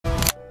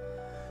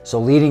So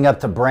leading up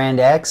to Brand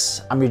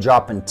X, I'm gonna be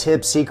dropping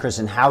tips, secrets,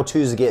 and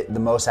how-tos to get the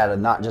most out of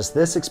not just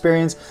this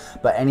experience,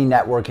 but any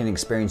networking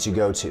experience you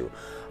go to.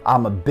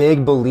 I'm a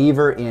big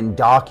believer in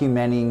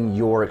documenting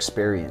your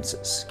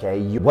experiences,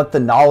 okay? What the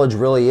knowledge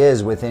really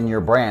is within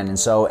your brand. And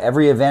so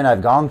every event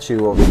I've gone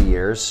to over the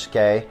years,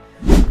 okay,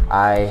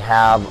 I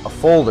have a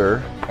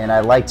folder and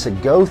I like to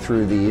go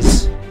through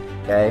these,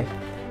 okay,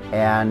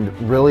 and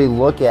really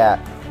look at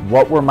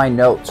what were my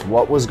notes,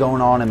 what was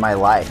going on in my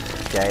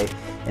life, okay?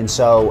 And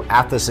so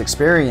at this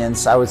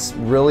experience, I would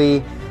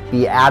really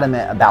be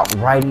adamant about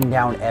writing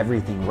down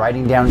everything,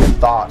 writing down your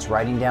thoughts,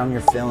 writing down your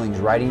feelings,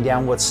 writing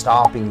down what's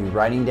stopping you,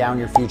 writing down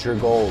your future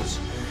goals,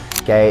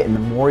 okay? And the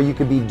more you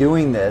could be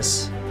doing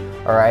this,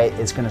 all right,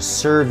 it's gonna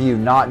serve you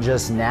not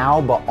just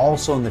now, but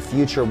also in the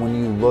future when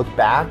you look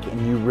back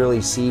and you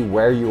really see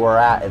where you are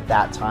at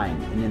that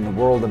time. And in the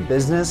world of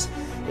business,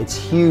 it's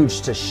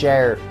huge to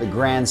share the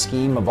grand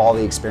scheme of all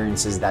the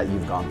experiences that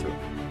you've gone through.